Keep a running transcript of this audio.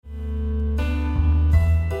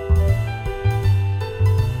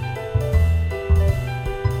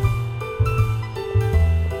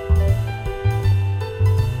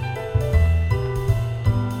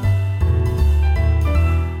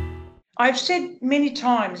I've said many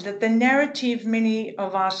times that the narrative many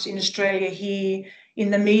of us in Australia hear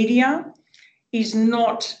in the media is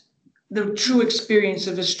not the true experience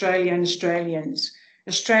of Australia and Australians.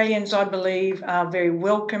 Australians, I believe, are very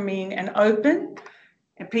welcoming and open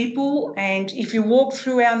people. And if you walk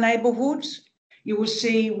through our neighbourhoods, you will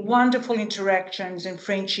see wonderful interactions and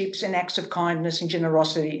friendships and acts of kindness and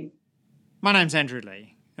generosity. My name's Andrew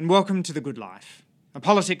Lee, and welcome to The Good Life, a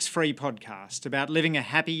politics-free podcast about living a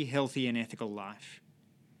happy, healthy and ethical life.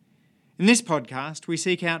 In this podcast, we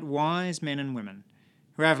seek out wise men and women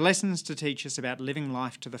who have lessons to teach us about living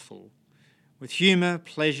life to the full, with humour,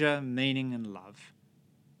 pleasure, meaning and love.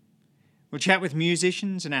 We'll chat with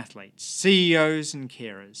musicians and athletes, CEOs and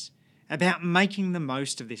carers, about making the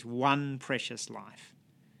most of this one precious life.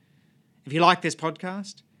 If you like this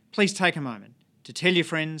podcast, please take a moment to tell your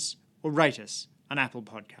friends or rate us on Apple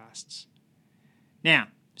Podcasts. Now,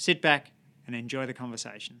 sit back and enjoy the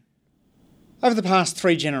conversation. Over the past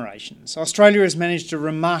 3 generations, Australia has managed a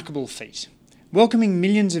remarkable feat, welcoming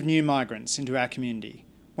millions of new migrants into our community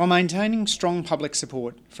while maintaining strong public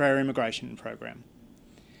support for our immigration program.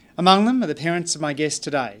 Among them are the parents of my guest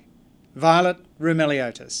today, Violet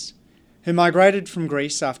Roumeliotis, who migrated from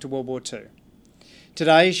Greece after World War II.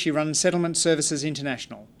 Today she runs Settlement Services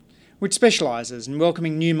International, which specialises in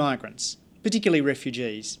welcoming new migrants, particularly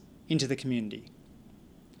refugees, into the community.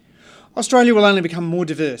 Australia will only become more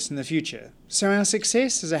diverse in the future, so our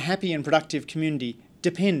success as a happy and productive community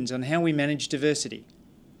depends on how we manage diversity.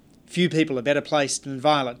 Few people are better placed than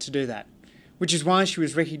Violet to do that, which is why she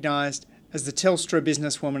was recognised as the Telstra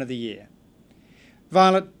Businesswoman of the Year.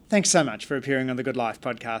 Violet, thanks so much for appearing on the Good Life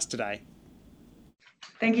podcast today.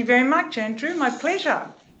 Thank you very much, Andrew. My pleasure.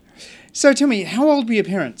 So tell me, how old were your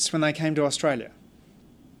parents when they came to Australia?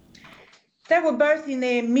 They were both in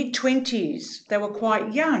their mid-20s. They were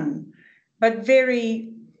quite young, but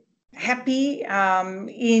very happy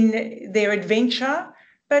in their adventure.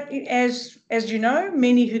 But as you know,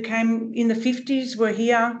 many who came in the 50s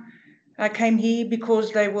came here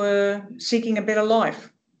because they were seeking a better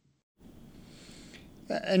life.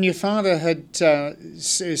 And your father had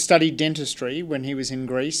studied dentistry when he was in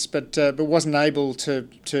Greece, but wasn't able to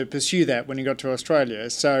pursue that when he got to Australia.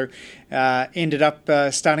 So ended up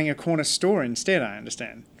starting a corner store instead, I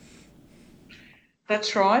understand.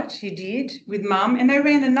 That's right, he did, with Mum. And they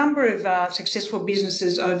ran a number of successful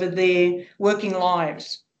businesses over their working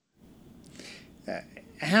lives.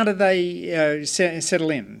 How did they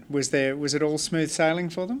settle in? Was it all smooth sailing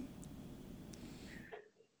for them?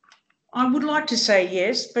 I would like to say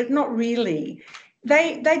yes, but not really.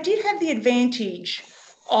 They did have the advantage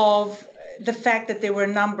of the fact that there were a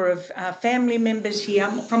number of family members here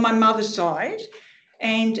from my mother's side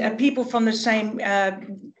and people from the same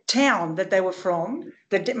town that they were from,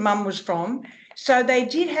 that Mum was from. So they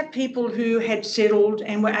did have people who had settled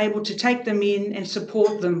and were able to take them in and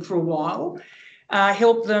support them for a while,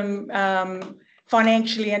 help them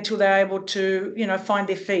financially until they were able to, find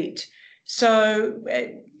their feet. So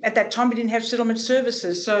at that time, we didn't have settlement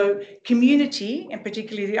services. So community, and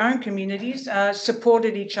particularly their own communities,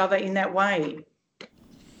 supported each other in that way.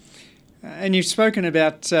 And you've spoken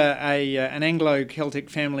about an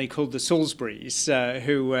Anglo-Celtic family called the Salisburys,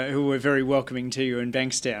 who were very welcoming to you in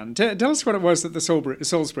Bankstown. Tell us what it was that the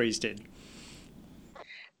Salisburys did.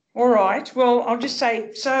 All right. Well, I'll just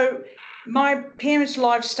say, so my parents'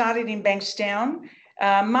 life started in Bankstown.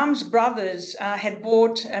 Mum's brothers had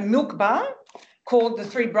bought a milk bar called the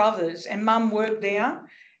Three Brothers, and Mum worked there,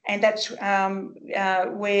 and that's where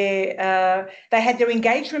they had their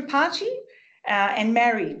engagement party and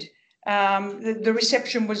married. The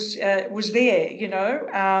reception was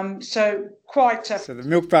there, so quite. So the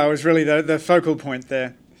milk bar was really the focal point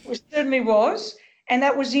there. It certainly was, and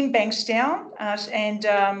that was in Bankstown, and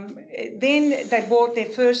then they bought their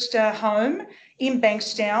first home in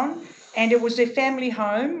Bankstown. And it was their family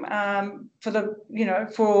home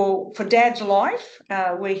for Dad's life,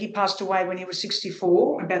 where he passed away when he was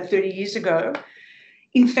 64, about 30 years ago.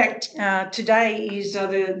 In fact, today is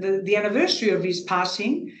the anniversary of his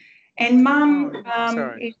passing. And Mum,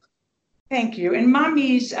 thank you. And Mum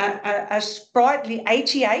is a sprightly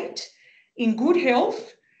 88, in good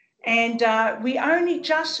health. And we only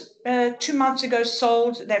just 2 months ago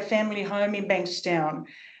sold that family home in Bankstown.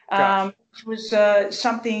 Which was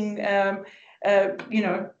something, her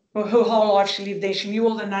whole life she lived there. She knew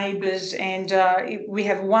all the neighbours, and we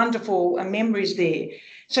have wonderful memories there.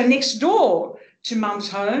 So next door to Mum's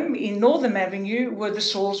home in Northam Avenue were the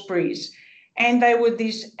Salisburys, and they were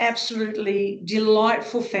this absolutely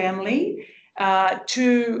delightful family.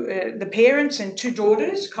 The parents and 2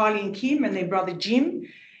 daughters, Kylie and Kim, and their brother Jim.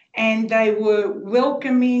 and they were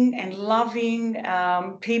welcoming and loving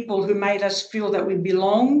people who made us feel that we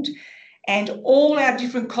belonged. And all our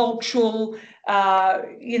different cultural,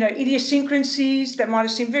 idiosyncrasies that might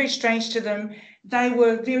have seemed very strange to them, they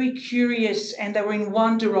were very curious and they were in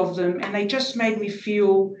wonder of them. And they just made me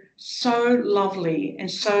feel so lovely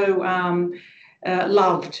and so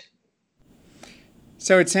loved.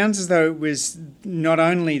 So it sounds as though it was not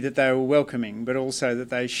only that they were welcoming, but also that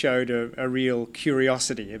they showed a real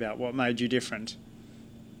curiosity about what made you different.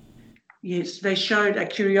 Yes, they showed a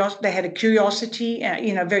curiosity. They had a curiosity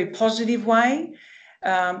in a very positive way,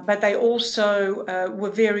 but they also were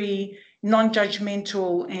very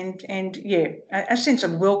non-judgmental and a sense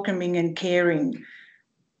of welcoming and caring.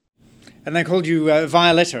 And they called you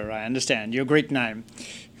Violetta, I understand, your Greek name.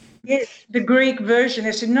 Yes, the Greek version.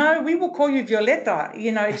 They said, no, we will call you Violetta.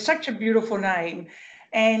 It's such a beautiful name.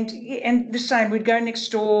 And the same, we'd go next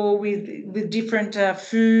door with different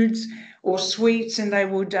foods or sweets, and they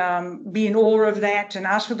would be in awe of that and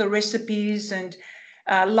ask for the recipes and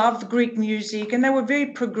love Greek music. And they were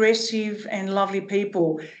very progressive and lovely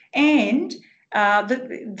people. And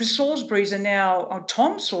the Salisburys are now,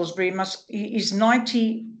 Tom Salisbury is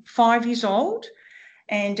 95 years old.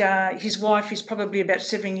 And his wife is probably about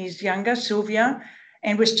 7 years younger, Sylvia,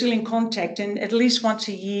 and we're still in contact. And at least once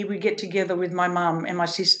a year we get together with my mum and my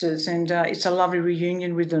sisters, and it's a lovely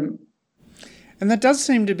reunion with them. And that does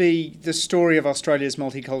seem to be the story of Australia's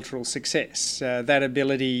multicultural success, that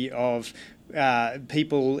ability of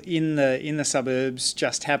people in the suburbs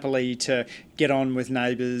just happily to get on with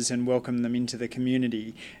neighbours and welcome them into the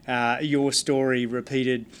community. Your story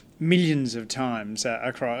repeated millions of times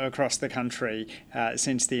across the country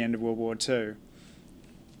since the end of World War II.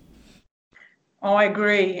 I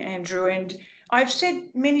agree, Andrew. And I've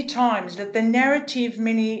said many times that the narrative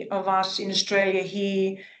many of us in Australia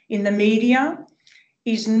hear in the media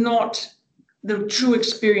is not the true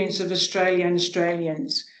experience of Australia and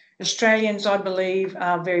Australians. Australians, I believe,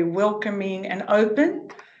 are very welcoming and open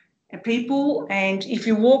people. And if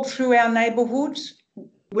you walk through our neighbourhoods,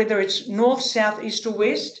 whether it's north, south, east or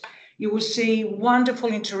west, you will see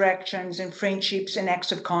wonderful interactions and friendships and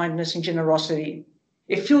acts of kindness and generosity.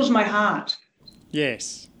 It fills my heart.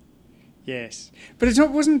 Yes. But it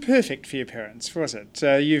wasn't perfect for your parents, was it?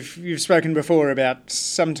 You've spoken before about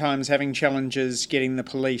sometimes having challenges getting the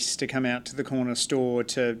police to come out to the corner store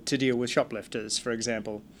to deal with shoplifters, for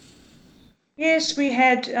example. Yes, we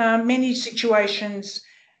had many situations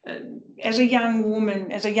as a young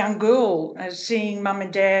woman, as a young girl, seeing mum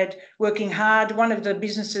and dad working hard. One of the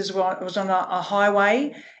businesses was on a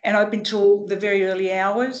highway and open till the very early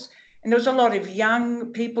hours. And there was a lot of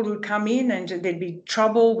young people who'd come in and there'd be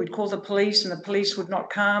trouble. We'd call the police and the police would not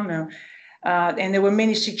come. And there were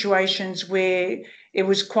many situations where it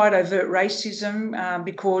was quite overt racism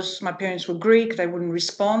because my parents were Greek, they wouldn't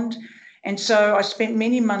respond. And so I spent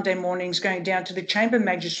many Monday mornings going down to the chamber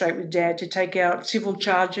magistrate with Dad to take out civil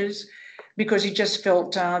charges because he just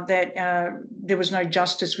felt that there was no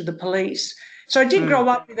justice with the police. So I did grow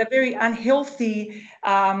up with a very unhealthy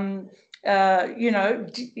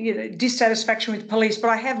dissatisfaction with police,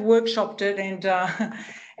 but I have workshopped it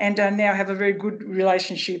and now have a very good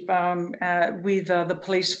relationship with the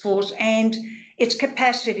police force and its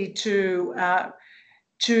capacity to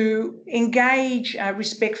engage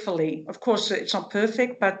respectfully. Of course, it's not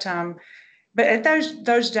perfect, but at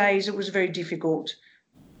those days it was very difficult.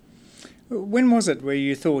 When was it where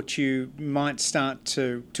you thought you might start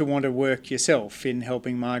to want to work yourself in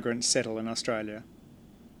helping migrants settle in Australia?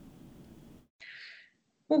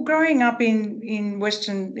 Well, growing up in the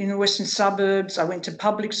western suburbs, I went to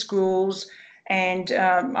public schools, and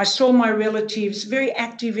I saw my relatives very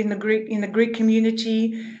active in the Greek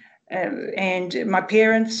community, and my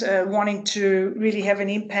parents wanting to really have an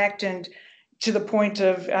impact, and to the point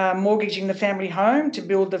of mortgaging the family home to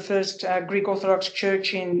build the first Greek Orthodox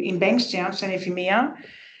church in Bankstown, St. Euphemia.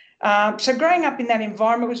 So growing up in that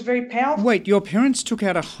environment was very powerful. Wait, your parents took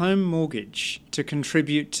out a home mortgage to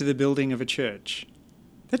contribute to the building of a church?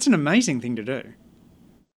 That's an amazing thing to do.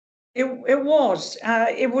 It was.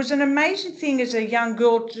 It was an amazing thing as a young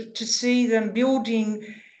girl to see them building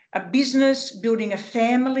a business, building a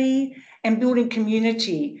family, and building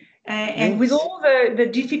community. And with all the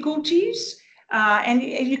difficulties, and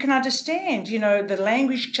you can understand, the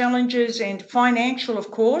language challenges and financial,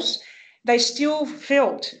 of course, they still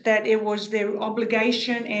felt that it was their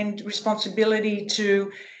obligation and responsibility to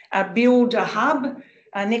build a hub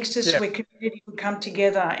next to us where community would come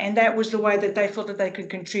together. And that was the way that they felt that they could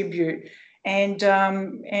contribute. And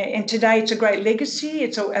today it's a great legacy.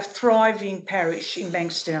 It's a thriving parish in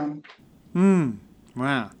Bankstown.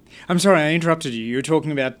 Wow. I'm sorry, I interrupted you. You were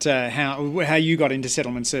talking about how you got into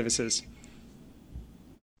settlement services.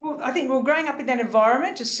 Well, I think growing up in that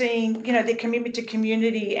environment, just seeing, their commitment to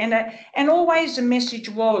community, and always the message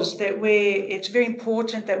was that it's very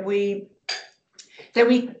important that we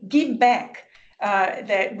give back,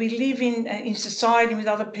 that we live in society with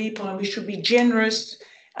other people, and we should be generous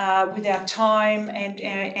with our time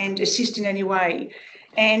and assist in any way.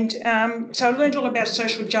 And so I learned all about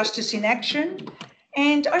social justice in action.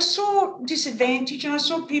 And I saw disadvantage, and I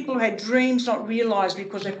saw people who had dreams not realised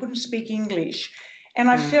because they couldn't speak English. And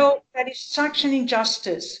I felt that is such an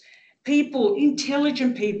injustice. People,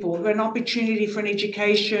 intelligent people who had an opportunity for an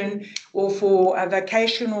education or for a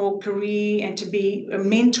vocational career and to be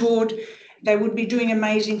mentored, they would be doing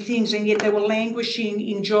amazing things, and yet they were languishing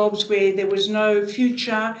in jobs where there was no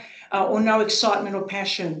future or no excitement or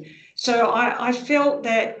passion. So I felt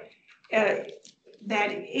that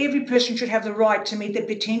every person should have the right to meet their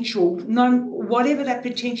potential, whatever that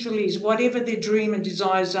potential is, whatever their dream and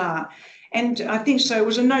desires are. And I think so. It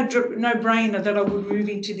was a no-brainer that I would move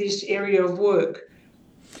into this area of work.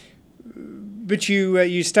 But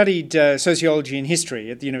you studied sociology and history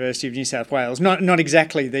at the University of New South Wales. Not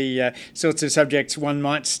exactly the sorts of subjects one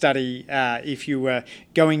might study if you were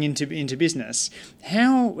going into business.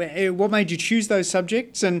 What made you choose those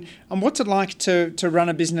subjects, and what's it like to run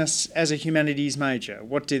a business as a humanities major?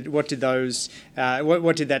 What did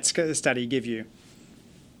that study give you?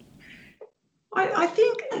 I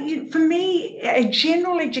think for me, a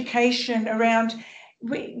general education around,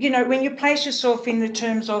 when you place yourself in the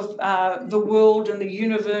terms of the world and the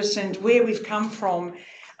universe and where we've come from,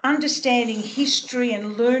 understanding history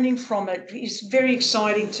and learning from it is very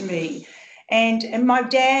exciting to me. And my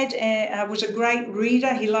dad was a great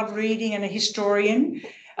reader. He loved reading and a historian.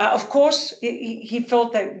 Of course, he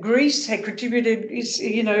felt that Greece had contributed,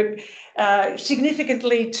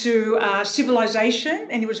 significantly to civilization,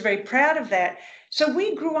 and he was very proud of that. So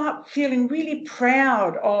we grew up feeling really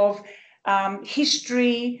proud of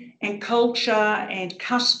history and culture and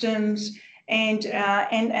customs, and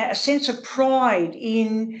a sense of pride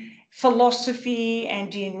in philosophy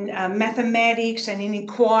and in mathematics and in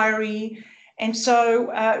inquiry. And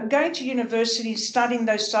so going to university, studying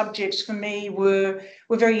those subjects for me were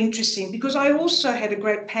very interesting, because I also had a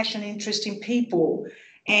great passion and interest in people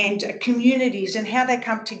and communities and how they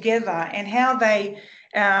come together and how they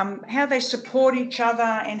support each other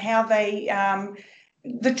and how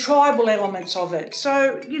the tribal elements of it.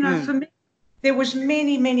 So, for me, there was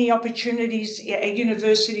many opportunities at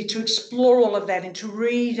university to explore all of that and to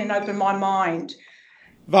read and open my mind.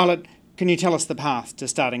 Violet, can you tell us the path to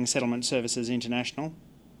starting Settlement Services International?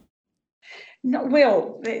 No,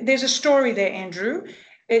 well, there's a story there, Andrew.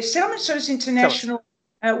 Settlement Services International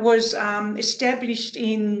was established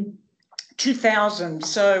in 2000.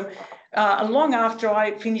 So long after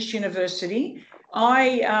I finished university,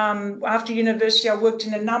 after university, I worked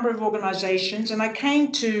in a number of organisations, and I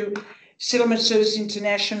came to Settlement Services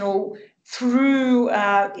International through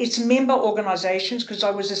its member organisations, because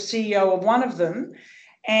I was a CEO of one of them.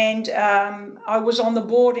 And I was on the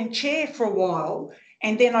board and chair for a while.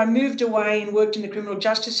 And then I moved away and worked in the criminal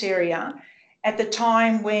justice area at the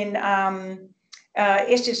time when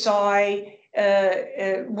SSI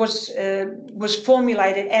was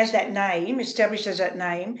formulated as that name, established as that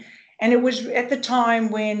name. And it was at the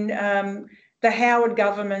time when the Howard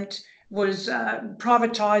government was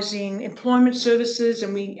privatising employment services,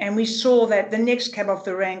 and we saw that the next cab off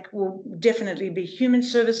the rank will definitely be human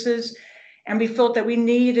services. And we felt that we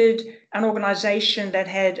needed an organisation that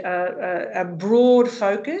had a broad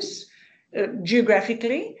focus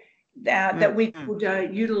geographically that we could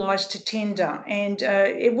utilise to tender. And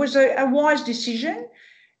it was a wise decision.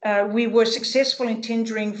 We were successful in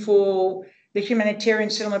tendering for the Humanitarian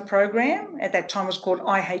Settlement Program. At that time it was called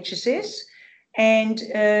IHSS. And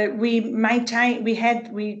we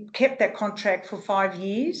kept that contract for 5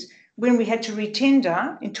 years. When we had to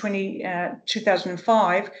retender in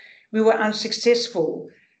 2005, we were unsuccessful.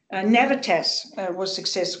 Navitas was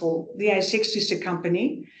successful, the ASX sister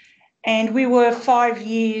company, and we were 5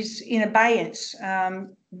 years in abeyance.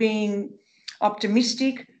 Being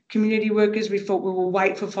optimistic community workers, we thought we will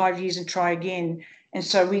wait for 5 years and try again. And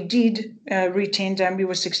so we did retender, and we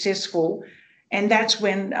were successful. And that's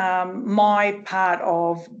when my part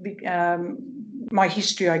of my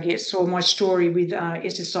history, I guess, or my story with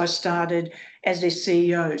SSI started as their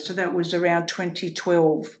CEO. So that was around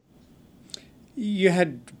 2012. You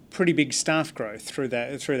had pretty big staff growth through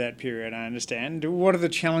that period, I understand. What are the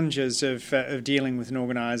challenges of dealing with an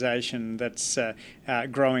organisation that's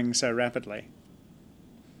growing so rapidly?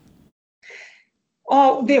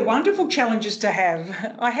 Oh, they're wonderful challenges to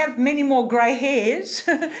have. I have many more grey hairs.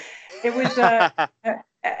 It was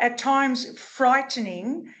at times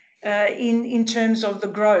frightening in terms of the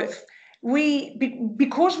growth.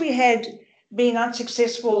 Because we had been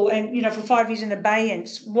unsuccessful and, for 5 years in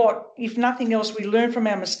abeyance, what, if nothing else, we learned from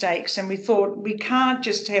our mistakes, and we thought we can't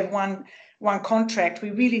just have one contract.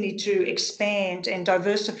 We really need to expand and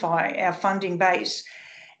diversify our funding base.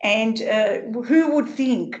 And who would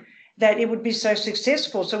think that it would be so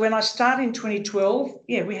successful? So when I started in 2012,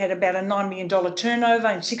 we had about a $9 million turnover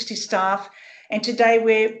and 60 staff. And today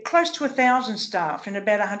we're close to 1,000 staff and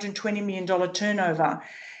about $120 million turnover.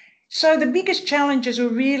 So the biggest challenges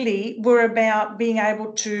were about being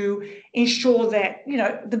able to ensure that,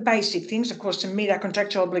 the basic things, of course, to meet our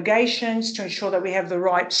contractual obligations, to ensure that we have the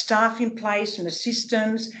right staff in place and the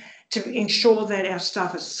systems, to ensure that our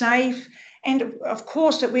staff are safe, and of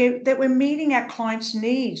course that we're meeting our clients'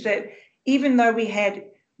 needs, that even though we had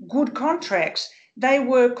good contracts, they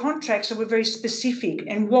were contracts that were very specific.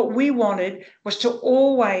 And what we wanted was to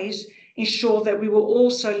always ensure that we were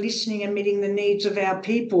also listening and meeting the needs of our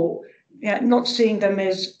people, not seeing them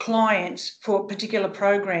as clients for a particular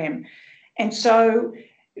program. And so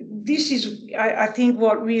this is, I think,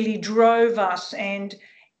 what really drove us. And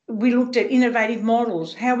we looked at innovative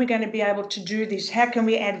models. How are we going to be able to do this? How can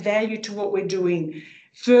we add value to what we're doing,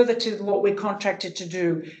 further to what we're contracted to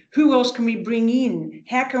do? Who else can we bring in?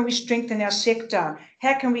 How can we strengthen our sector?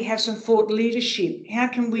 How can we have some thought leadership? How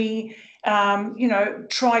can we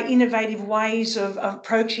try innovative ways of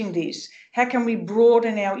approaching this? How can we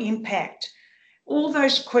broaden our impact? All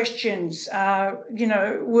those questions, were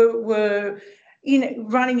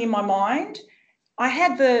running in my mind. I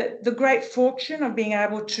had the great fortune of being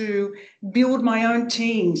able to build my own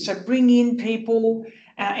team, so bring in people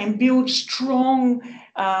and build strong,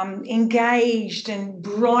 engaged and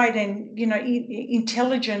bright and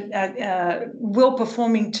intelligent,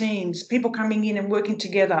 well-performing teams, people coming in and working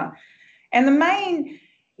together. And the main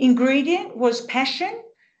ingredient was passion,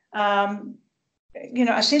 a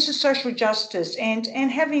sense of social justice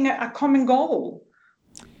and having a common goal.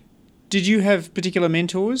 Did you have particular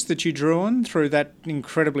mentors that you drew on through that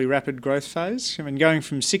incredibly rapid growth phase? I mean, going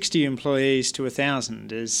from 60 employees to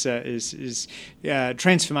 1,000 is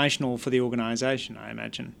transformational for the organisation, I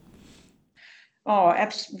imagine. Oh,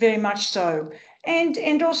 very much so.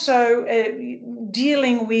 And also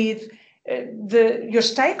dealing with your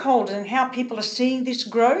stakeholders and how people are seeing this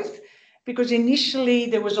growth, because initially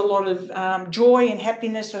there was a lot of joy and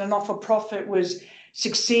happiness that a not-for-profit was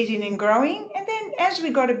succeeding and growing. And then as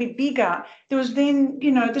we got a bit bigger, there was then,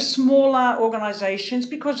 the smaller organisations,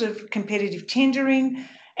 because of competitive tendering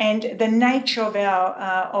and the nature of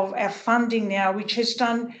our funding now, which has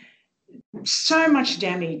done so much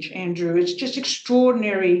damage, Andrew. It's just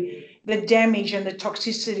extraordinary, the damage and the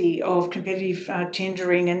toxicity of competitive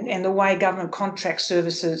tendering and the way government contracts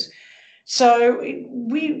services. So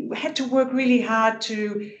we had to work really hard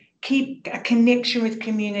to keep a connection with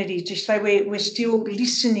community, to say we're still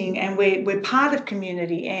listening and we're part of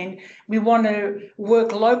community, and we want to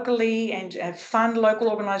work locally and fund local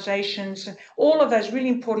organisations. All of those really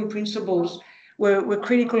important principles were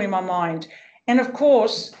critical in my mind. And of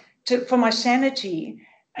course, for my sanity,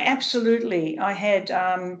 absolutely, I had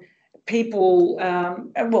people,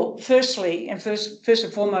 first and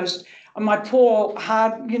foremost, my poor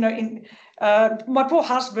husband,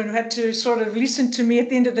 who had to sort of listen to me at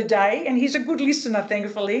the end of the day, and he's a good listener,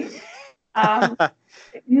 thankfully.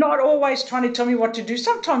 Not always trying to tell me what to do.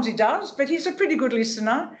 Sometimes he does, but he's a pretty good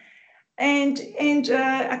listener. And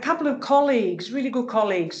a couple of colleagues, really good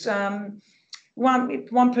colleagues.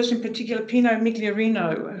 One person in particular, Pino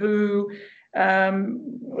Migliorino, who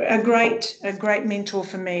a great mentor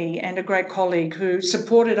for me and a great colleague who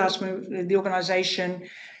supported us with the organisation.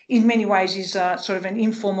 In many ways, is sort of an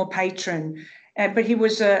informal patron, but he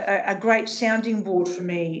was a great sounding board for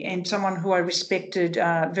me and someone who I respected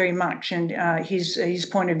very much, and his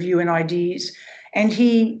point of view and ideas, and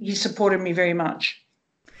he supported me very much.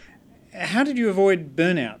 How did you avoid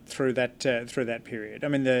burnout through that period? I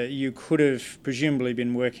mean, you could have presumably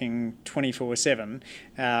been working 24/7.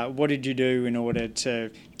 What did you do in order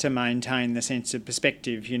to maintain the sense of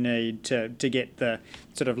perspective you need to get the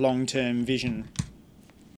sort of long-term vision?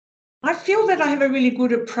 I feel that I have a really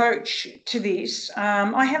good approach to this.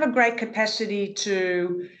 I have a great capacity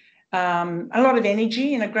to, a lot of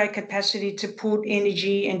energy and a great capacity to put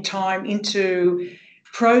energy and time into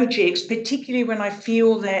projects, particularly when I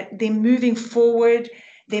feel that they're moving forward,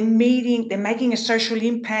 they're making a social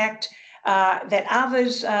impact, that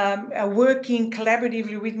others are working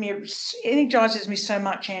collaboratively with me. It energises me so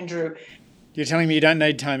much, Andrew. You're telling me you don't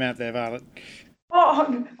need time out there, Violet?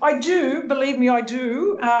 Oh, I do, believe me, I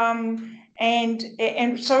do.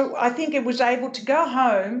 And so I think it was able to go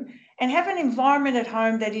home and have an environment at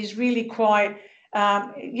home that is really quite,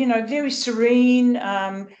 very serene.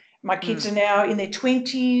 My kids are now in their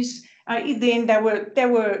 20s. Then they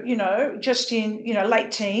were, just in,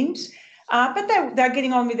 late teens. But they're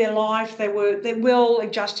getting on with their life. They're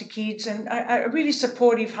well-adjusted kids and a really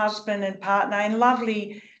supportive husband and partner and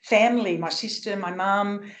lovely family. My sister, my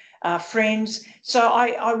mum, friends. So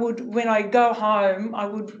I would, when I go home, I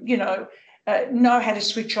would, know how to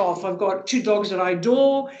switch off. I've got two dogs that I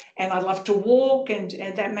adore, and I love to walk, and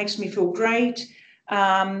that makes me feel great.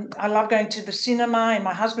 I love going to the cinema, and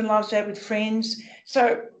my husband loves that with friends.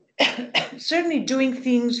 So certainly doing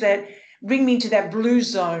things that bring me into that blue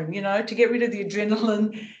zone, to get rid of the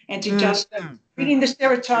adrenaline and to just bring in the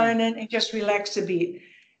serotonin and just relax a bit.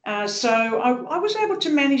 So I was able to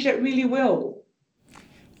manage that really well.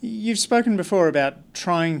 You've spoken before about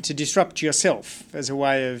trying to disrupt yourself as a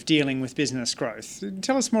way of dealing with business growth.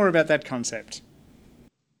 Tell us more about that concept.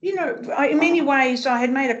 In many ways, I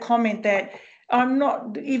had made a comment that I'm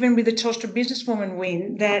not, even with the Telstra Businesswoman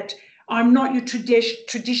win, that I'm not your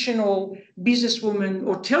traditional businesswoman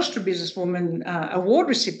or Telstra Businesswoman award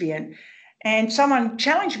recipient. And someone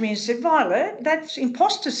challenged me and said, Violet, that's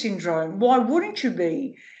imposter syndrome. Why wouldn't you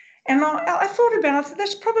be? And I thought about it. I thought,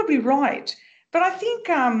 that's probably right. But I think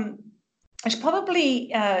it's probably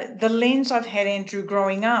the lens I've had, Andrew,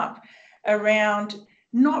 growing up around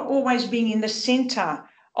not always being in the centre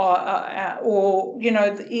or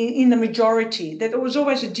in the majority, that there was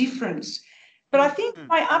always a difference. But I think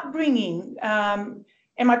my upbringing and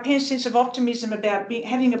my parents' sense of optimism about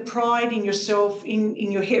having a pride in yourself,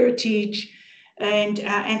 in your heritage, and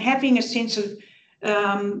having a sense of,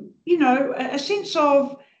 a sense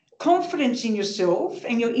of confidence in yourself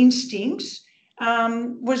and your instincts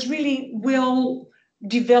was really well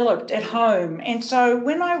developed at home. And so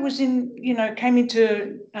when I was came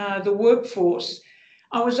into the workforce,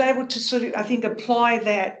 I was able to sort of, I think, apply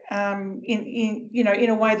that in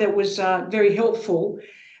a way that was very helpful.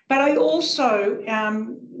 But I also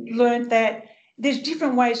learned that there's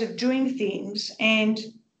different ways of doing things, and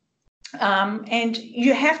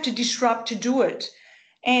you have to disrupt to do it.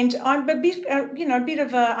 And I'm a bit,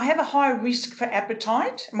 I have a high risk for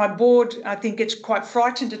appetite. My board, I think, gets quite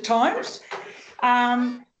frightened at times.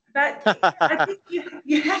 But I think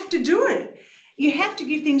you have to do it. You have to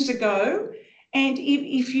give things a go. And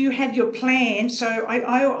if you have your plan, so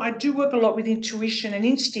I do work a lot with intuition and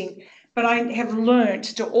instinct, but I have learned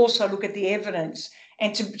to also look at the evidence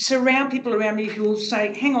and to surround people around me who will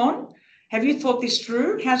say, hang on, have you thought this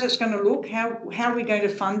through? How's this going to look? How are we going to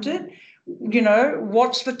fund it?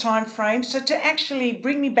 What's the time frame? So to actually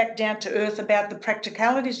bring me back down to earth about the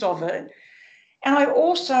practicalities of it. And I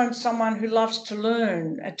also am someone who loves to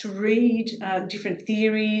learn, to read different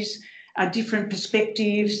theories, different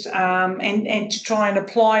perspectives, and to try and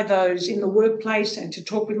apply those in the workplace and to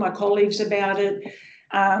talk with my colleagues about it.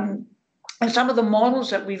 And some of the models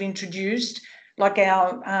that we've introduced, like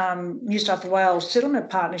our New South Wales Settlement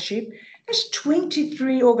Partnership, there's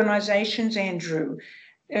 23 organisations, Andrew,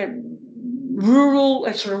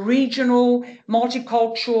 rural, sort of regional,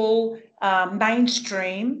 multicultural,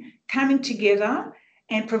 mainstream, coming together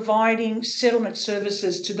and providing settlement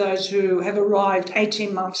services to those who have arrived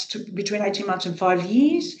between 18 months and 5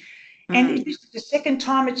 years. And this is the second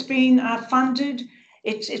time it's been funded.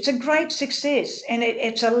 It's a great success, and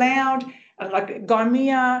it's allowed, like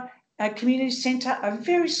Gaimea Community Centre, a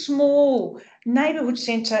very small neighbourhood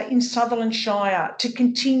centre in Sutherland Shire, to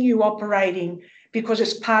continue operating because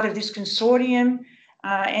it's part of this consortium,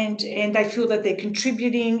 and they feel that they're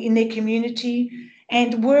contributing in their community.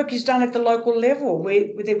 And work is done at the local level where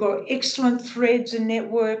they've got excellent threads and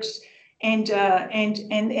networks, and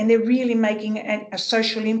they're really making a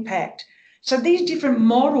social impact. So these different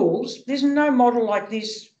models, there's no model like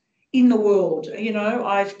this in the world.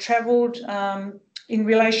 I've travelled in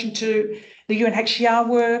relation to the UNHCR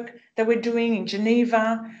work that we're doing in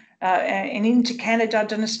Geneva and into Canada,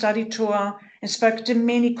 done a study tour and spoke to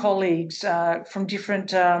many colleagues from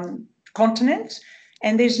different continents.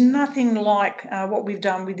 And there's nothing like what we've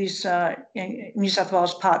done with this New South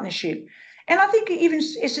Wales partnership. And I think even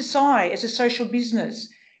SSI, as a social business,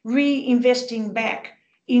 reinvesting back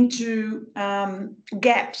into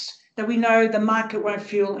gaps that we know the market won't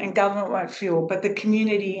fill and government won't fill, but the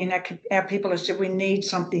community and our people have said, we need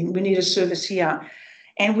something, we need a service here.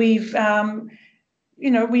 And we've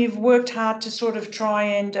worked hard to sort of try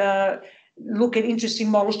and look at interesting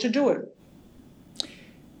models to do it.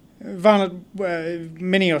 Violet,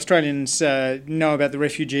 many Australians know about the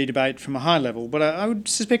refugee debate from a high level, but I would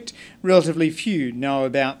suspect relatively few know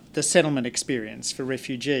about the settlement experience for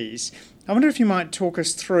refugees. I wonder if you might talk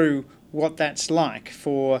us through what that's like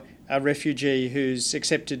for a refugee who's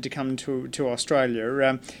accepted to come to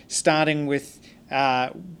Australia, starting with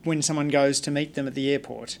when someone goes to meet them at the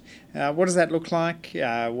airport. What does that look like?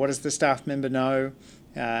 What does the staff member know?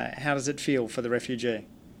 How does it feel for the refugee?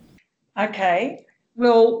 Okay.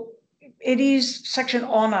 Well, it is such an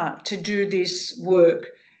honour to do this work,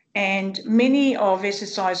 and many of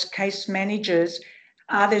SSI's case managers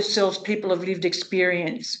are themselves people of lived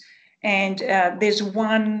experience. And there's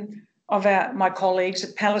one of my colleagues,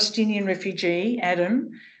 a Palestinian refugee,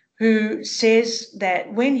 Adam, who says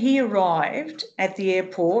that when he arrived at the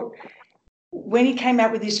airport, when he came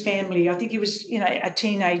out with his family, I think he was, a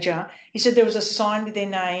teenager, he said there was a sign with their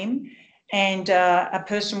name and a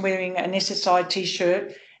person wearing an SSI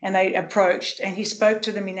T-shirt, and they approached and he spoke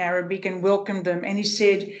to them in Arabic and welcomed them. And he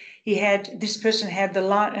said this person had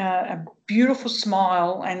a beautiful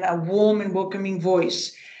smile and a warm and welcoming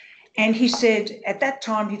voice. And he said at that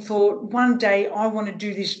time he thought, one day I want to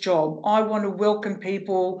do this job. I want to welcome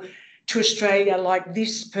people to Australia like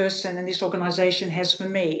this person and this organisation has for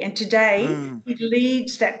me. And today he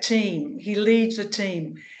leads that team. He leads the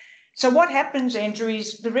team. So what happens, Andrew,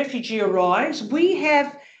 is the refugee arrives. We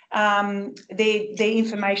have their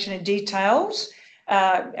information and details,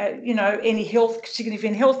 any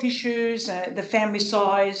significant health issues, the family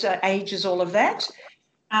size, ages, all of that.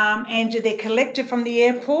 And they're collected from the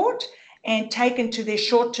airport and taken to their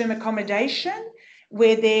short-term accommodation,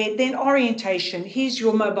 where they're then orientation. Here's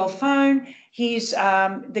your mobile phone, here's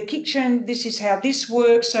the kitchen, this is how this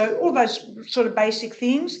works. So all those sort of basic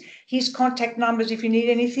things. Here's contact numbers if you need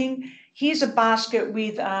anything. Here's a basket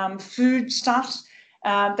with food stuffs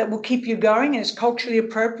that will keep you going and is culturally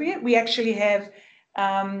appropriate. We actually have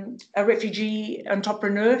a refugee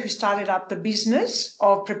entrepreneur who started up the business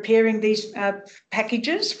of preparing these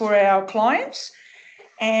packages for our clients.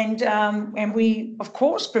 And we, of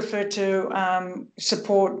course, prefer to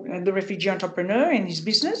support the refugee entrepreneur in his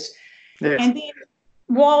business. Yes. And then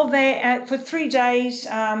while they're for 3 days,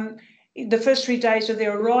 the first 3 days of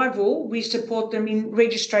their arrival, we support them in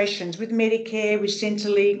registrations with Medicare, with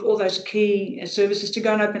Centrelink, all those key services, to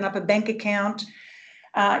go and open up a bank account,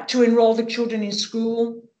 to enrol the children in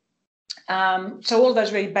school. So all those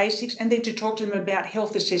very basics, and then to talk to them about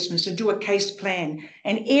health assessments, to do a case plan.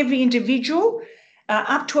 And every individual,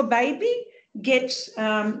 up to a baby, gets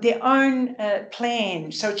their own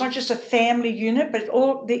plan. So it's not just a family unit, but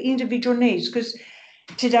all the individual needs. Because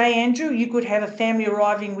today, Andrew, you could have a family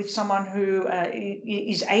arriving with someone who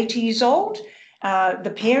is 80 years old,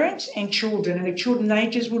 the parents and children, and the children's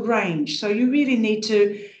ages would range. So you really need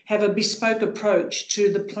to have a bespoke approach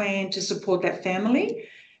to the plan to support that family.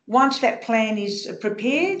 Once that plan is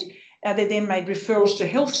prepared, they're then made referrals to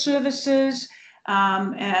health services,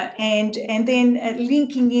 and then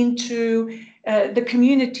linking into the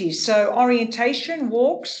community. So orientation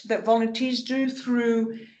walks that volunteers do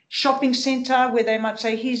through shopping centre, where they might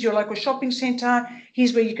say, here's your local shopping centre,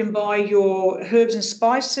 here's where you can buy your herbs and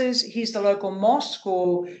spices, here's the local mosque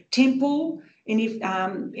or temple,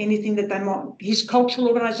 anything that they might, his cultural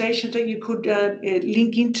organisations that you could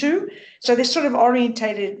link into. So they're sort of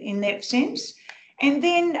orientated in that sense. And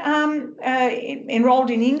then enrolled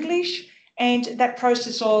in English, and that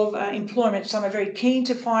process of employment. Some are very keen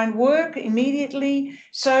to find work immediately.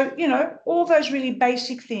 So, all those really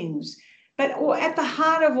basic things. But at the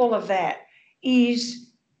heart of all of that is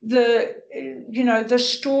the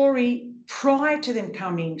story prior to them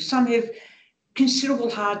coming. Some have considerable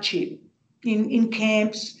hardship in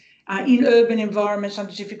camps, in urban environments,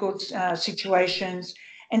 under difficult situations.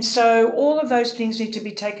 And so all of those things need to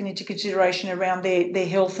be taken into consideration around their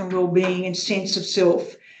health and well-being and sense of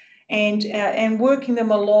self, and working them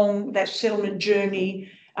along that settlement journey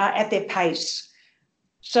at their pace.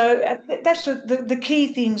 So that's the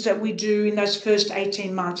key things that we do in those first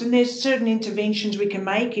 18 months. And there's certain interventions we can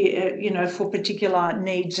make, for particular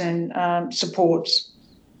needs and supports.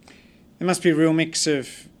 There must be a real mix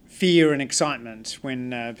of fear and excitement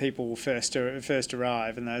when people first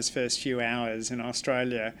arrive in those first few hours in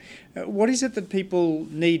Australia. What is it that people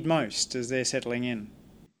need most as they're settling in?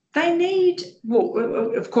 They need,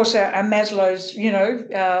 well, of course, our Maslow's,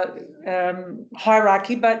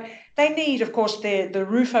 hierarchy, but they need, of course, the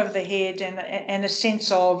roof over the head and a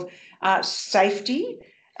sense of safety.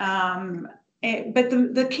 But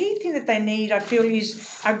the key thing that they need, I feel,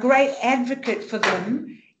 is a great advocate for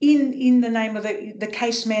them in the name of the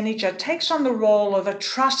case manager. Takes on the role of a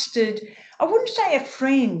trusted, I wouldn't say a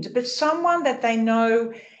friend, but someone that they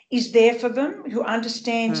know is there for them, who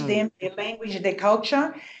understands them, their language, their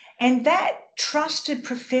culture. And that trusted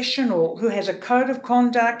professional who has a code of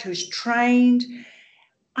conduct, who's trained,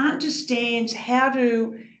 understands how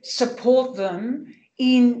to support them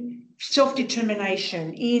in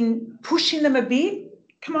self-determination, in pushing them a bit.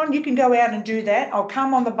 Come on, you can go out and do that. I'll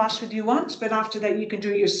come on the bus with you once, but after that you can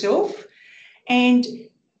do it yourself. And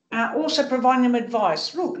also providing them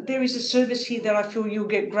advice. Look, there is a service here that I feel you'll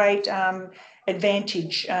get great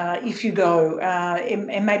advantage if you go,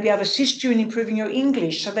 and maybe I'll assist you in improving your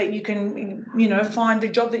English so that you can, find the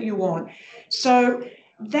job that you want. So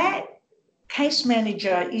that case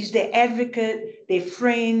manager is their advocate, their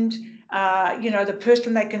friend, the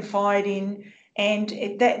person they confide in, and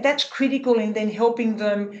that's critical in then helping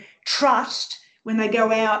them trust when they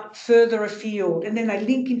go out further afield, and then they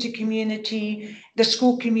link into community, the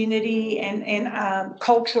school community and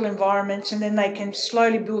cultural environments, and then they can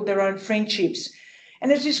slowly build their own friendships. And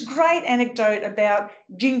there's this great anecdote about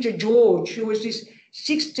Ginger George, who was this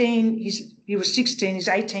 16, he was 16, he's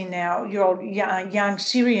 18 now, year-old young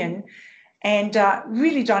Syrian, and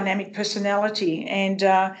really dynamic personality. And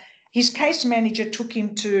his case manager took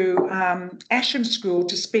him to Ashram School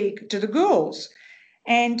to speak to the girls.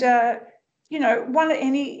 And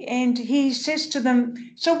he says to them,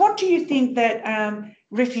 so what do you think that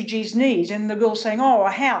refugees need? And the girl's saying,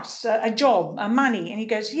 a house, a job, money. And he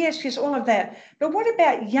goes, yes, all of that. But what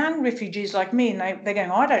about young refugees like me? And they're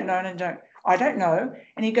going, I don't know. And I don't know.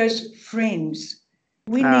 And he goes, friends.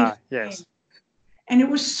 We need friends. And it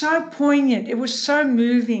was so poignant. It was so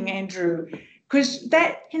moving, Andrew, because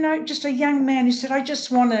that, just a young man who said, I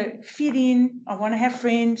just want to fit in. I want to have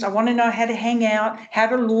friends. I want to know how to hang out, how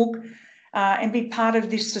to look. And be part of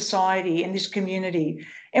this society and this community.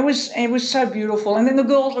 It was so beautiful. And then the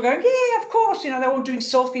girls were going, yeah, of course. They were all doing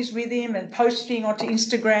selfies with him and posting onto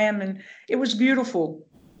Instagram, and it was beautiful.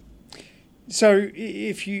 So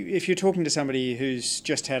if you're talking to somebody who's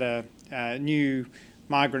just had a new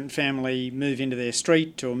migrant family move into their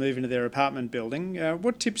street or move into their apartment building,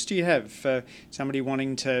 what tips do you have for somebody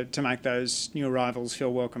wanting to make those new arrivals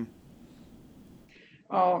feel welcome?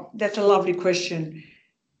 Oh, that's a lovely question.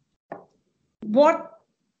 What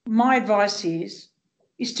my advice is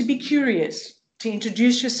to be curious, to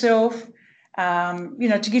introduce yourself,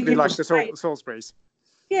 to give people like the Salisburys.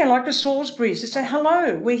 Yeah, like the Salisburys, to say,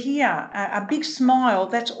 hello, we're here, a big smile.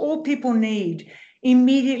 That's all people need.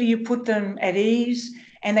 Immediately you put them at ease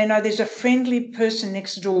and they know there's a friendly person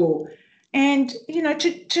next door. And,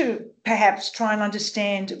 to perhaps try and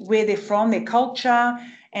understand where they're from, their culture,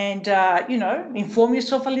 and, inform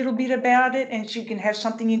yourself a little bit about it, and so you can have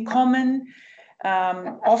something in common.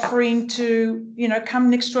 Offering to, come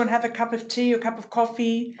next door and have a cup of tea or a cup of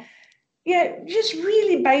coffee. Yeah, just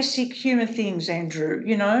really basic human things, Andrew,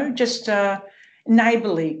 just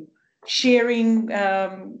neighbourly, sharing,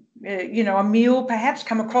 a meal, perhaps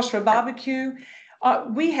come across for a barbecue.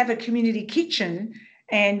 We have a community kitchen,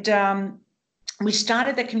 and we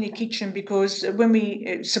started the community kitchen because when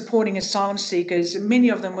we supporting asylum seekers, many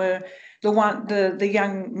of them were the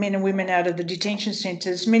young men and women out of the detention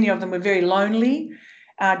centres, many of them were very lonely,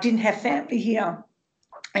 didn't have family here.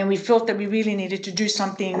 And we felt that we really needed to do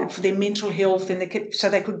something for their mental health so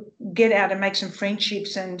they could get out and make some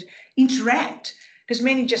friendships and interact. Because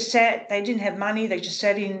many just sat, they didn't have money, they just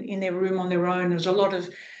sat in their room on their own. There was a lot of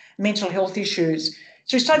mental health issues.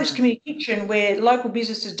 So we started this community kitchen where local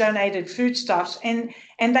businesses donated foodstuffs and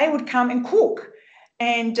they would come and cook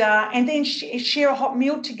and then share a hot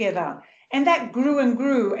meal together. And that grew and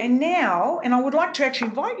grew. And now, and I would like to actually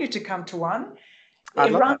invite you to come to one.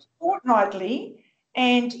 It runs fortnightly,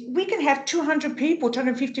 and we can have 200 people,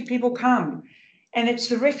 250 people come. And it's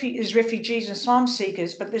there's refugees and asylum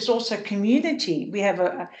seekers, but there's also community. We have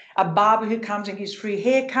a barber who comes and gives free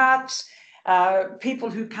haircuts, people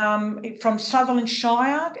who come from Sutherland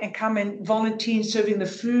Shire and come and volunteer in serving the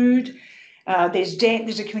food. There's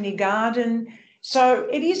a community garden. So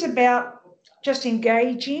it is about just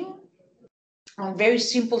engaging on very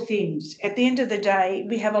simple things. At the end of the day,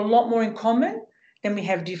 we have a lot more in common than we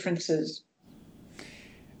have differences.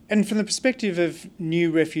 And from the perspective of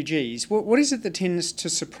new refugees, what is it that tends to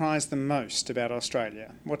surprise them most about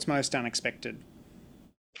Australia? What's most unexpected?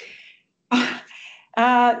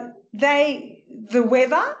 The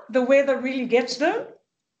weather really gets them,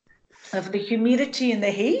 of the humidity and the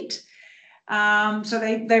heat. So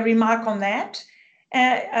they remark on that.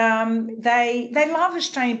 They love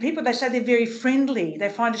Australian people. They say they're very friendly. They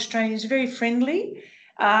find Australians very friendly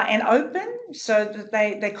and open, so that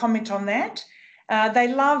they comment on that. They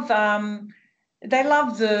love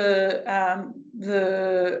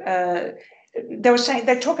the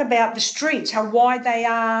they talk about the streets, how wide they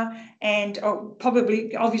are, and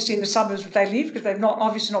probably obviously in the suburbs where they live, because they've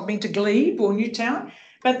obviously not been to Glebe or Newtown,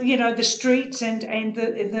 but the streets and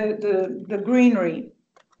the greenery,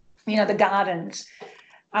 the gardens.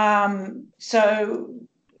 So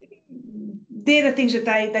they're the things that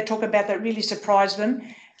they talk about that really surprise them.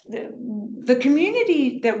 The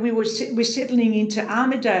community that we're settling into,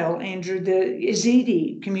 Armidale, Andrew, the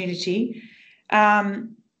Yazidi community,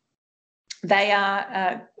 they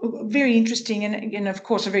are very interesting and, of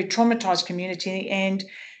course, a very traumatised community. And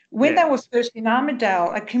when they were first in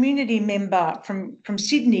Armidale, a community member from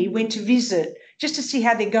Sydney went to visit just to see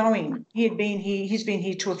how they're going. He's been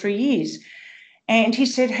here 2 or 3 years. And he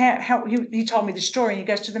said, he told me the story, and he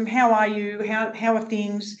goes to them, how are you? How are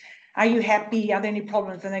things? Are you happy? Are there any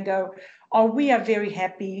problems? And they go, oh, we are very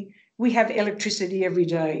happy. We have electricity every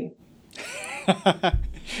day.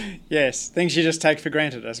 Yes, things you just take for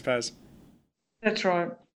granted, I suppose. That's right.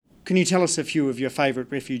 Can you tell us a few of your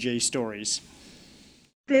favourite refugee stories?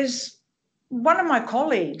 There's one of my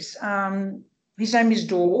colleagues, his name is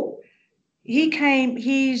Dor.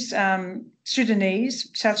 He's Sudanese,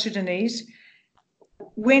 South Sudanese.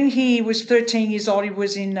 When he was 13 years old, he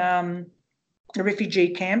was in a refugee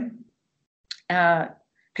camp,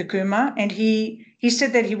 Kakuma, and he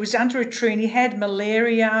said that he was under a tree and he had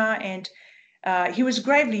malaria and he was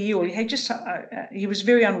gravely ill. He was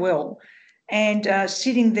very unwell and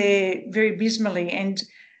sitting there very abysmally and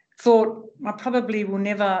thought, I probably will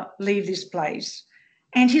never leave this place.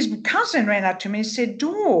 And his cousin ran up to me and said,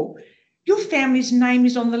 Dor, your family's name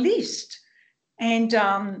is on the list. And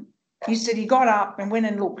he said he got up and went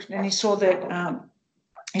and looked and he saw that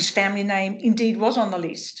his family name indeed was on the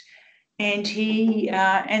list. And he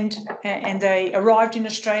and they arrived in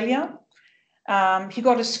Australia. He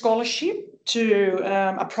got a scholarship to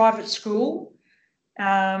a private school.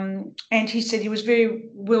 And he said he was very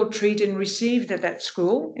well treated and received at that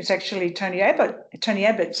school. It's actually Tony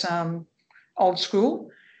Abbott's old school.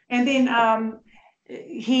 And then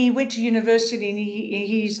he went to university and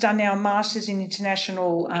he's done now a Master's in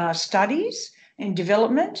International Studies and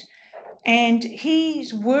Development. And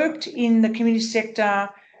he's worked in the community sector.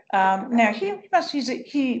 Now,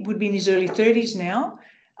 he would be in his early 30s now.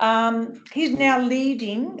 He's now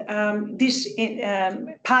leading this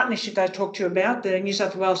partnership that I talked to you about, the New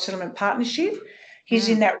South Wales Settlement Partnership. He's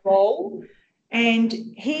in that role. And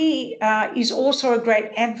he is also a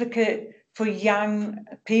great advocate for young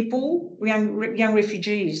people, young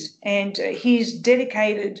refugees. And he's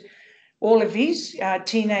dedicated all of his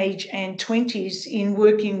teenage and 20s in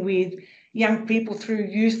working with young people through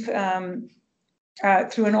youth,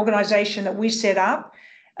 through an organisation that we set up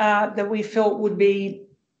that we felt would be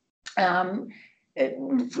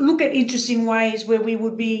look at interesting ways where we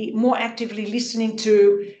would be more actively listening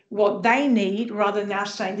to what they need rather than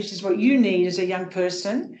us saying this is what you need as a young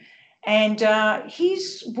person. And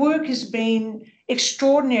his work has been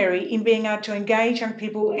extraordinary in being able to engage young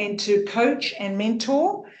people and to coach and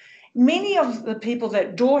mentor. Many of the people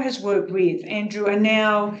that Dor has worked with, Andrew, are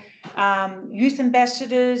now youth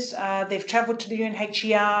ambassadors. They've travelled to the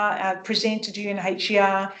UNHCR, presented to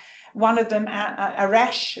UNHCR. One of them,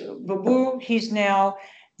 Arash Babu, he's now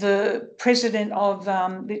the president of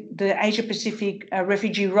the Asia Pacific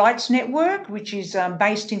Refugee Rights Network, which is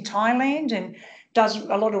based in Thailand and does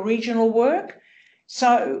a lot of regional work.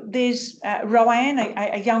 So there's Roanne,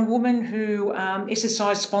 a young woman who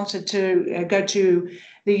SSI sponsored to go to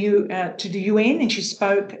the UN, and she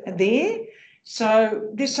spoke there. So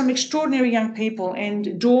there's some extraordinary young people,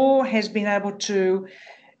 and Dor has been able to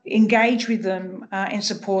engage with them and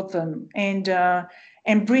support them and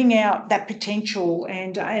bring out that potential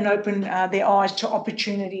and open their eyes to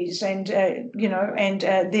opportunities. And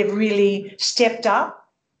they've really stepped up.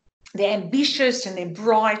 They're ambitious and they're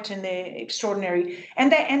bright and they're extraordinary.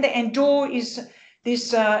 And Dor is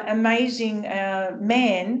this amazing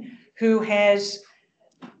man who has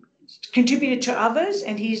contributed to others,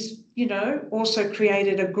 and he's also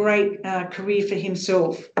created a great career for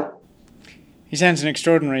himself. He sounds an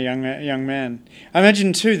extraordinary young man. I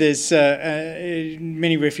imagine too there's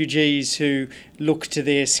many refugees who look to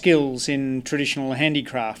their skills in traditional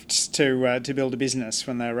handicrafts to build a business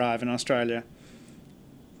when they arrive in Australia.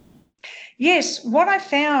 Yes, what I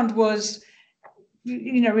found was,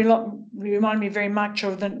 remind me very much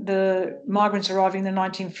of the migrants arriving in the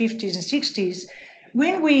 1950s and 60s.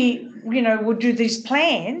 When we, would do these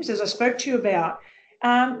plans, as I spoke to you about,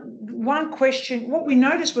 one question, what we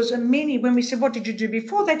noticed was many, when we said, what did you do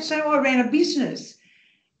before? They'd say, I ran a business.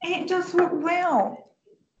 And I thought, wow,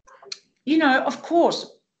 of course,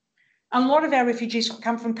 a lot of our refugees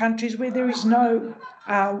come from countries where there is no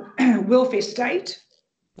welfare state.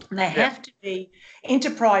 They have to be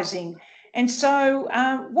enterprising. And so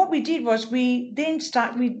what we did was we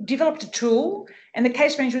developed a tool, and the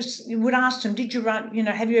case managers would ask them,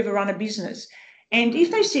 have you ever run a business? And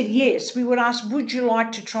if they said yes, we would ask, would you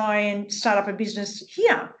like to try and start up a business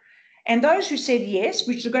here? And those who said yes,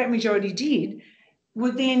 which the great majority did,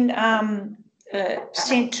 were then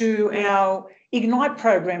sent to our Ignite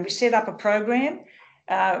program. We set up a program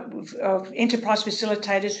of enterprise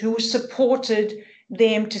facilitators who supported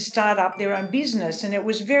them to start up their own business. And it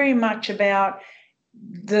was very much about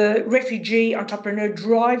the refugee entrepreneur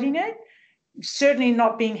driving it, certainly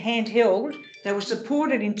not being handheld. They were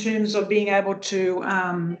supported in terms of being able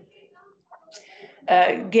to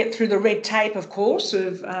get through the red tape, of course,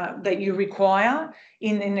 that you require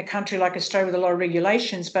in a country like Australia with a lot of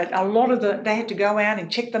regulations. But a lot of they had to go out and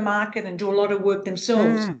check the market and do a lot of work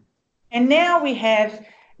themselves. And now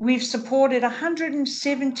we've supported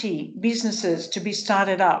 170 businesses to be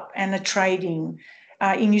started up and are trading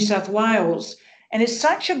in New South Wales. And it's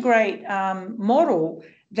such a great model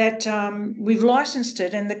that we've licensed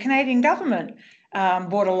it, and the Canadian government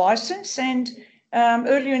bought a license. And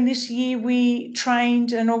earlier in this year, we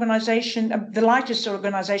trained an organisation, the largest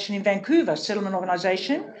organisation in Vancouver, settlement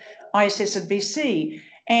organisation, ISS of BC.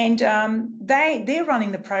 And they're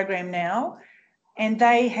running the program now. And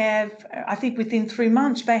they have, I think within 3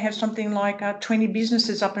 months, they have something like 20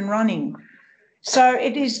 businesses up and running. So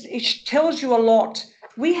it tells you a lot.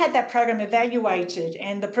 We had that program evaluated,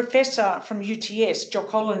 and the professor from UTS, Jock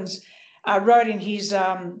Collins, wrote in his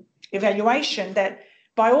evaluation that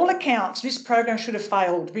by all accounts, this program should have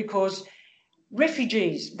failed because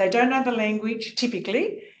refugees, they don't know the language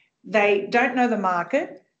typically, they don't know the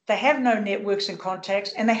market, they have no networks and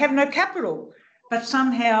contacts, and they have no capital. But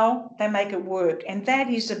somehow they make it work. And that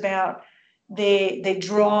is about their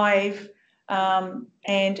drive and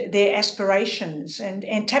their aspirations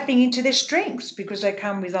and tapping into their strengths, because they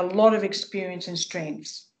come with a lot of experience and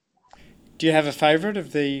strengths. Do you have a favourite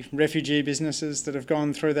of the refugee businesses that have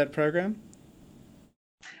gone through that program?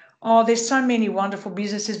 Oh, there's so many wonderful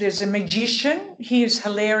businesses. There's a magician. He is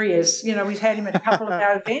hilarious. We've had him at a couple of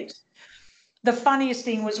our events. The funniest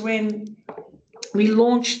thing was when we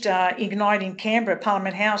launched Ignite in Canberra at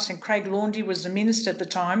Parliament House, and Craig Laundy was the minister at the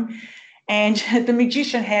time. And the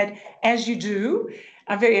magician had, as you do,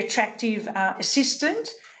 a very attractive assistant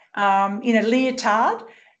in a leotard.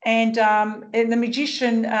 And the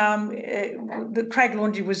magician, Craig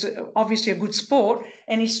Laundy was obviously a good sport,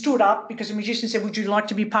 and he stood up because the magician said, would you like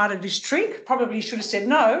to be part of this trick? Probably he should have said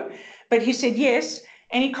no, but he said yes.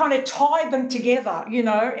 And he kind of tied them together,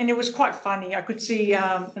 and it was quite funny. I could see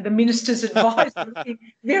the minister's advisor looking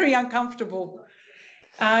very uncomfortable.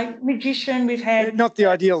 Magician, we've had... Not the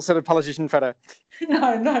ideal sort of politician photo.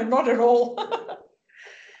 No, not at all.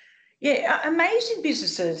 Yeah, amazing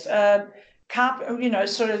businesses,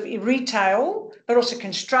 sort of retail, but also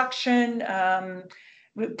construction,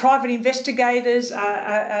 private investigators,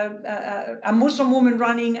 a Muslim woman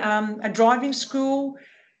running a driving school,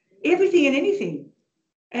 everything and anything.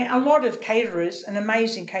 And a lot of caterers, and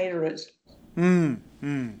amazing caterers.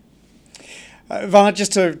 Violet,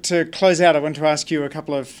 just to close out, I want to ask you a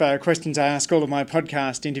couple of questions I ask all of my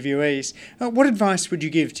podcast interviewees. What advice would you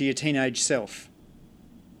give to your teenage self?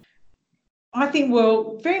 I think,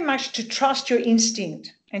 very much to trust your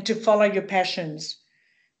instinct and to follow your passions.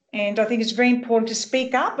 And I think it's very important to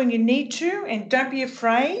speak up when you need to, and don't be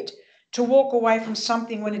afraid to walk away from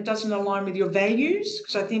something when it doesn't align with your values.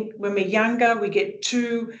 Because I think when we're younger, we get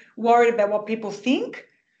too worried about what people think.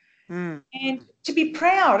 And to be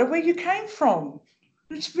proud of where you came from.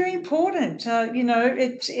 It's very important.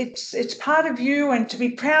 It's part of you, and to be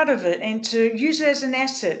proud of it and to use it as an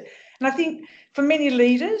asset. And I think for many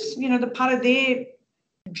leaders, the part of their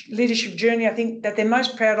leadership journey, I think that they're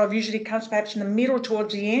most proud of usually comes perhaps in the middle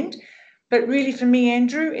towards the end. But really for me,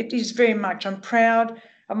 Andrew, it is very much, I'm proud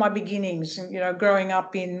of my beginnings, growing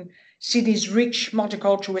up in Sydney's rich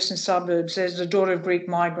multicultural western suburbs as the daughter of Greek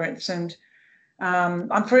migrants. And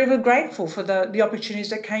I'm forever grateful for the opportunities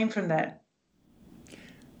that came from that.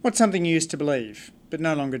 What's something you used to believe but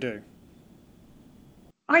no longer do?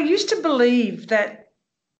 I used to believe that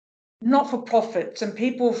not-for-profits and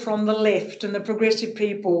people from the left and the progressive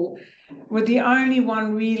people were the only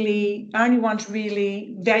ones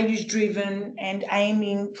really values-driven and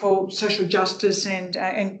aiming for social justice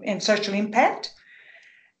and social impact.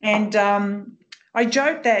 And I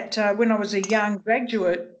joked that when I was a young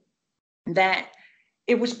graduate that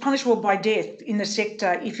it was punishable by death in the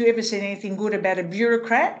sector if you ever said anything good about a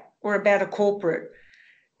bureaucrat or about a corporate.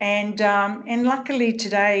 And luckily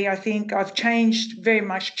today, I think I've very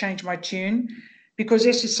much changed my tune, because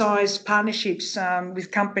exercise partnerships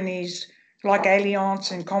with companies like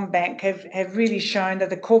Allianz and Combank have really shown that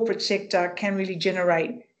the corporate sector can really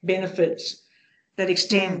generate benefits that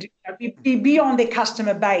extend beyond their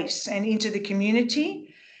customer base and into the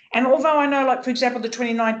community. And although I know, like, for example, the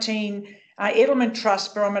 2019 Edelman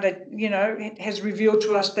Trust Barometer, it has revealed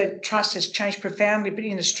to us that trust has changed profoundly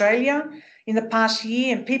in Australia in the past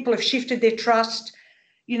year, and people have shifted their trust,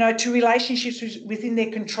 to relationships within their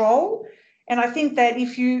control. And I think that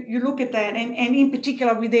if you look at that, and in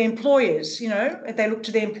particular with their employers, they look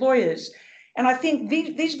to their employers. And I think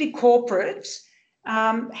these big corporates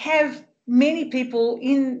have many people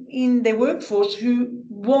in their workforce who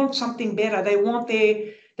want something better. They want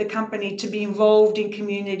the company to be involved in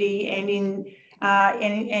community and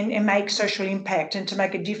make social impact and to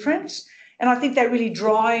make a difference. And I think that really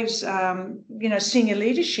drives, senior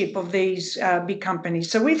leadership of these big companies.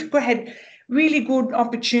 So we've had really good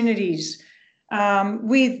opportunities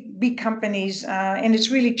with big companies, and it's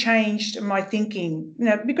really changed my thinking.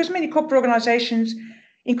 Because many corporate organisations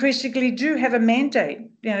increasingly do have a mandate,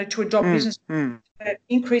 to adopt business that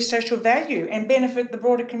increase social value and benefit the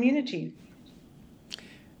broader community.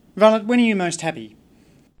 Violet, when are you most happy?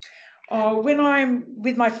 When I'm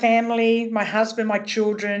with my family, my husband, my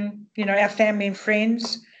children, our family and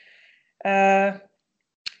friends. When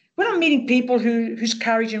I'm meeting people whose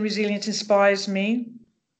courage and resilience inspires me,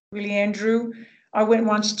 really, Andrew. I went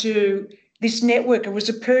once to this network. It was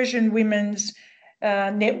a Persian women's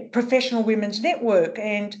professional women's network,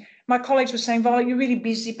 and my colleagues were saying, "Violet, you're really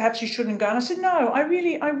busy. Perhaps you shouldn't go." And I said, "No,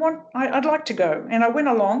 I'd like to go." And I went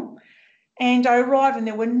along, and I arrived, and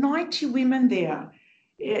there were 90 women there,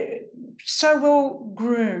 so well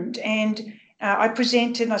groomed, and I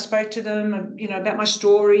presented and I spoke to them, about my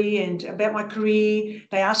story and about my career.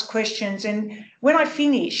 They asked questions, and when I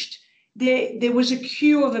finished, there was a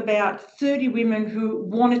queue of about 30 women who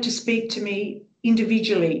wanted to speak to me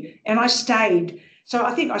individually, and I stayed. So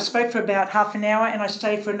I think I spoke for about half an hour, and I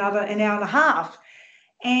stayed for another an hour and a half.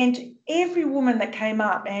 And every woman that came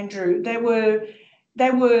up, Andrew, they were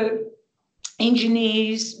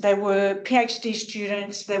engineers, they were PhD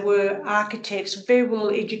students, they were architects, very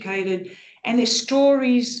well educated, and their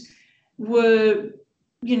stories were,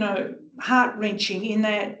 heart-wrenching in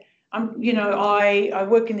that, I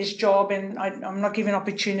work in this job and I'm not given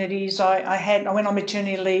opportunities. I went on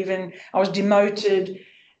maternity leave and I was demoted.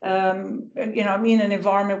 I'm in an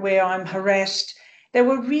environment where I'm harassed. They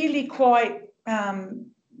were really quite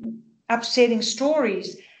upsetting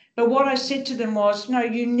stories. But what I said to them was, no,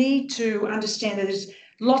 you need to understand that there's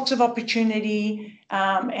lots of opportunity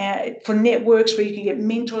for networks where you can get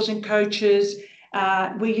mentors and coaches,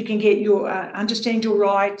 where you can get understand your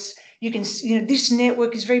rights. You can, this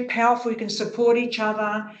network is very powerful. You can support each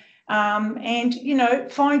other, and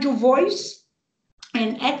find your voice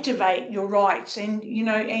and activate your rights, and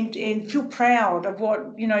and feel proud of what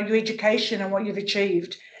your education and what you've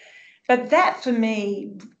achieved. But that for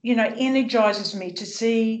me, energizes me to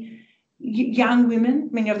see young women,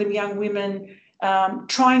 many of them young women,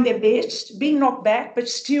 trying their best, being knocked back, but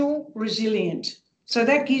still resilient. So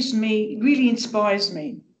that really inspires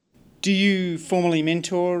me. Do you formally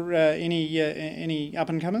mentor any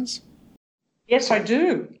up-and-comers? Yes, I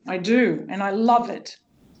do, and I love it.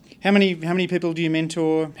 How many people do you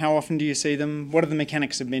mentor? How often do you see them? What do the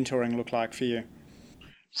mechanics of mentoring look like for you?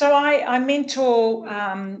 So I mentor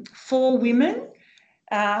 4 women.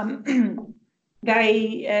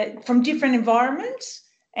 They from different environments,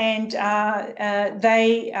 and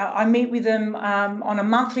I meet with them on a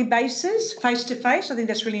monthly basis, face to face. I think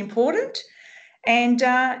that's really important. And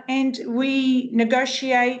we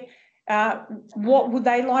negotiate what would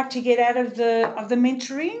they like to get out of the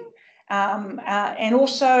mentoring, and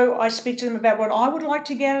also I speak to them about what I would like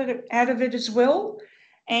to get out of it as well,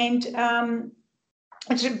 and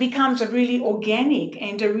it becomes a really organic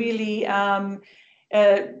and a really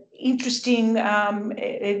interesting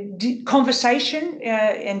conversation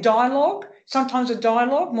and dialogue. Sometimes a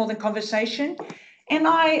dialogue more than conversation, and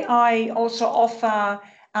I also offer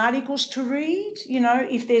articles to read,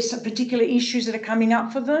 if there's some particular issues that are coming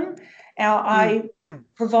up for them. I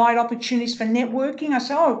provide opportunities for networking. I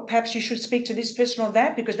say, perhaps you should speak to this person or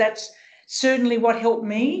that, because that's certainly what helped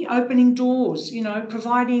me, opening doors,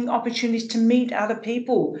 providing opportunities to meet other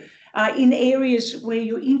people in areas where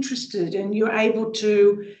you're interested and you're able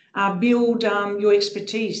to build your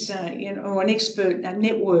expertise, or an expert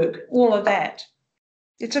network, all of that.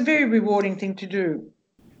 It's a very rewarding thing to do.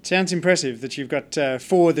 Sounds impressive that you've got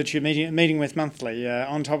 4 that you're meeting with monthly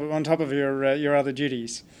on top of your other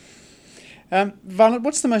duties. Violet,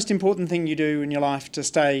 what's the most important thing you do in your life to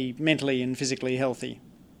stay mentally and physically healthy?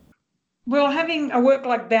 Well, having a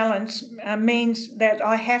work-life balance means that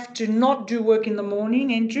I have to not do work in the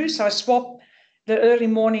morning, Andrew. So I swap the early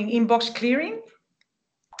morning inbox clearing,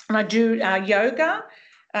 and I do yoga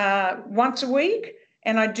once a week,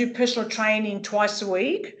 and I do personal training twice a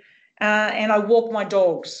week, and I walk my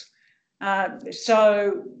dogs.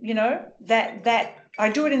 So that I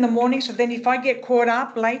do it in the morning. So then, if I get caught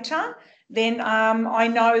up later, then I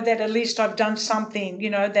know that at least I've done something,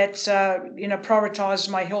 that's prioritised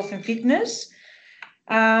my health and fitness.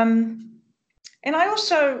 And I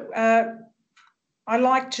also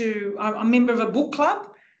I'm a member of a book club,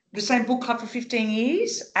 the same book club for 15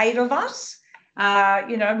 years, 8 of us.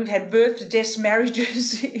 We've had births, deaths,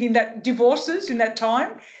 marriages, divorces in that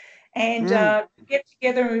time. And get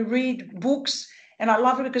together and we read books. And I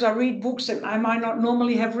love it because I read books that I might not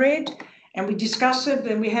normally have read. And we discuss it,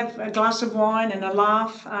 and we have a glass of wine and a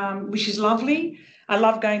laugh, which is lovely. I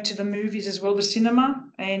love going to the movies as well, the cinema,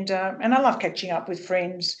 and I love catching up with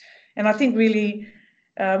friends. And I think really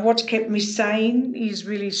what's kept me sane is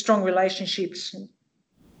really strong relationships.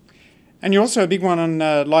 And you're also a big one on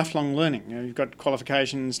lifelong learning. You've got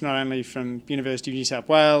qualifications not only from University of New South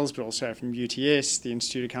Wales, but also from UTS, the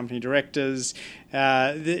Institute of Company Directors.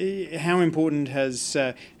 How important has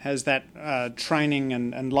that training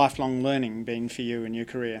and lifelong learning been for you in your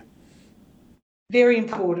career? Very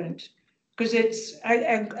important, because it's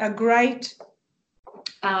a great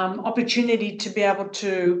opportunity to be able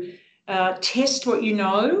to test what you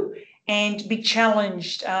know and be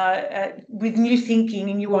challenged with new thinking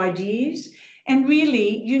and new ideas. And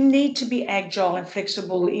really, you need to be agile and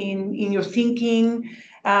flexible in your thinking.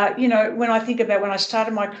 When I think about when I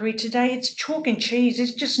started my career today, it's chalk and cheese.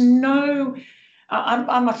 There's just I'm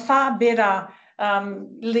a far better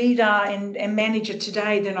leader and manager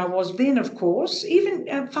today than I was then, of course,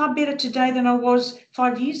 even far better today than I was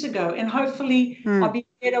 5 years ago. And hopefully I'll be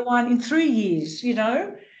a better one in 3 years,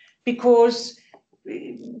 because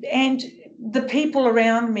and the people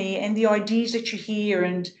around me and the ideas that you hear,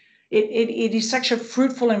 and it is such a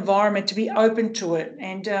fruitful environment to be open to it.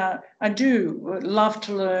 And I do love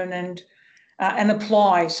to learn and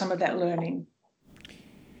apply some of that learning.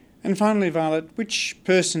 And finally, Violet, which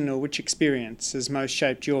person or which experience has most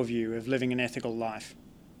shaped your view of living an ethical life?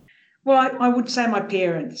 Well, I would say my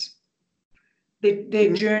parents.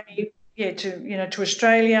 Their journey, to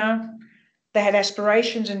Australia. They had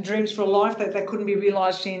aspirations and dreams for a life that they couldn't be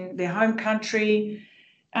realised in their home country.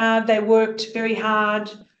 They worked very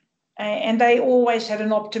hard, and they always had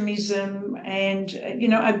an optimism and,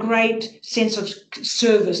 a great sense of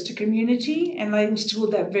service to community. And they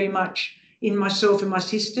instilled that very much in myself and my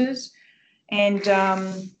sisters. And,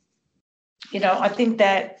 I think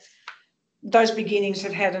that those beginnings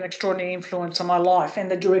have had an extraordinary influence on my life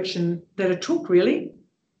and the direction that it took, really.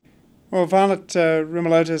 Well, Violet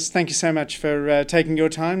Roumeliotis, thank you so much for taking your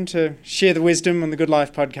time to share the wisdom on the Good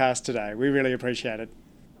Life podcast today. We really appreciate it.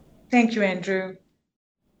 Thank you, Andrew.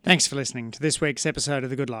 Thanks for listening to this week's episode of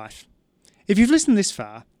The Good Life. If you've listened this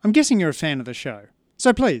far, I'm guessing you're a fan of the show.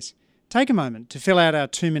 So please, take a moment to fill out our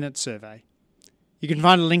 2-minute survey. You can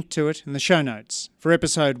find a link to it in the show notes for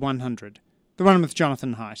episode 100, the one with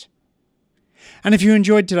Jonathan Haidt. And if you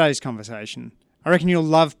enjoyed today's conversation, I reckon you'll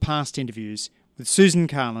love past interviews with Susan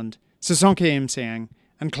Carland, Sasonke Msiang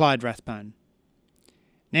and Clyde Rathbone.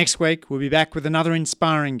 Next week, we'll be back with another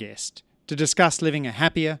inspiring guest to discuss living a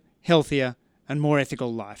happier, healthier and more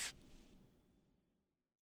ethical life.